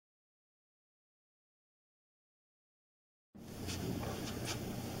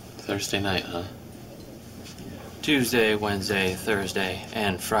Thursday night, huh? Tuesday, Wednesday, Thursday,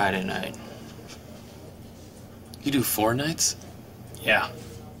 and Friday night. You do 4 nights? Yeah.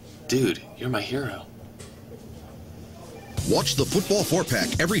 Dude, you're my hero. Watch the Football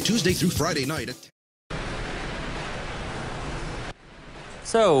 4-Pack every Tuesday through Friday night at...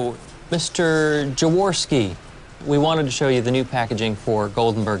 So, Mr. Jaworski, we wanted to show you the new packaging for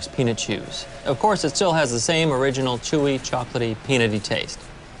Goldenberg's Peanut Chews. Of course, it still has the same original chewy, chocolatey, peanutty taste.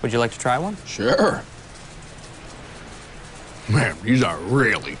 Would you like to try one? Sure. Man, these are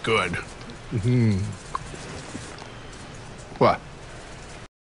really good. What?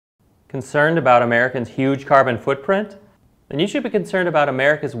 Concerned about Americans' huge carbon footprint? Then you should be concerned about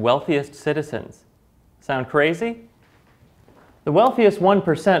America's wealthiest citizens. Sound crazy? The wealthiest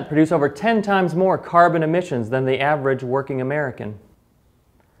 1% produce over 10 times more carbon emissions than the average working American.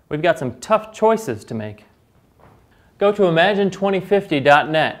 We've got some tough choices to make. Go to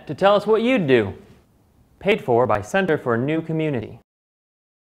Imagine2050.net to tell us what you'd do. Paid for by Center for New Community.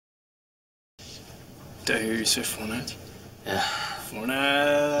 Did I hear you say 4 nights? Yeah. 4 nights.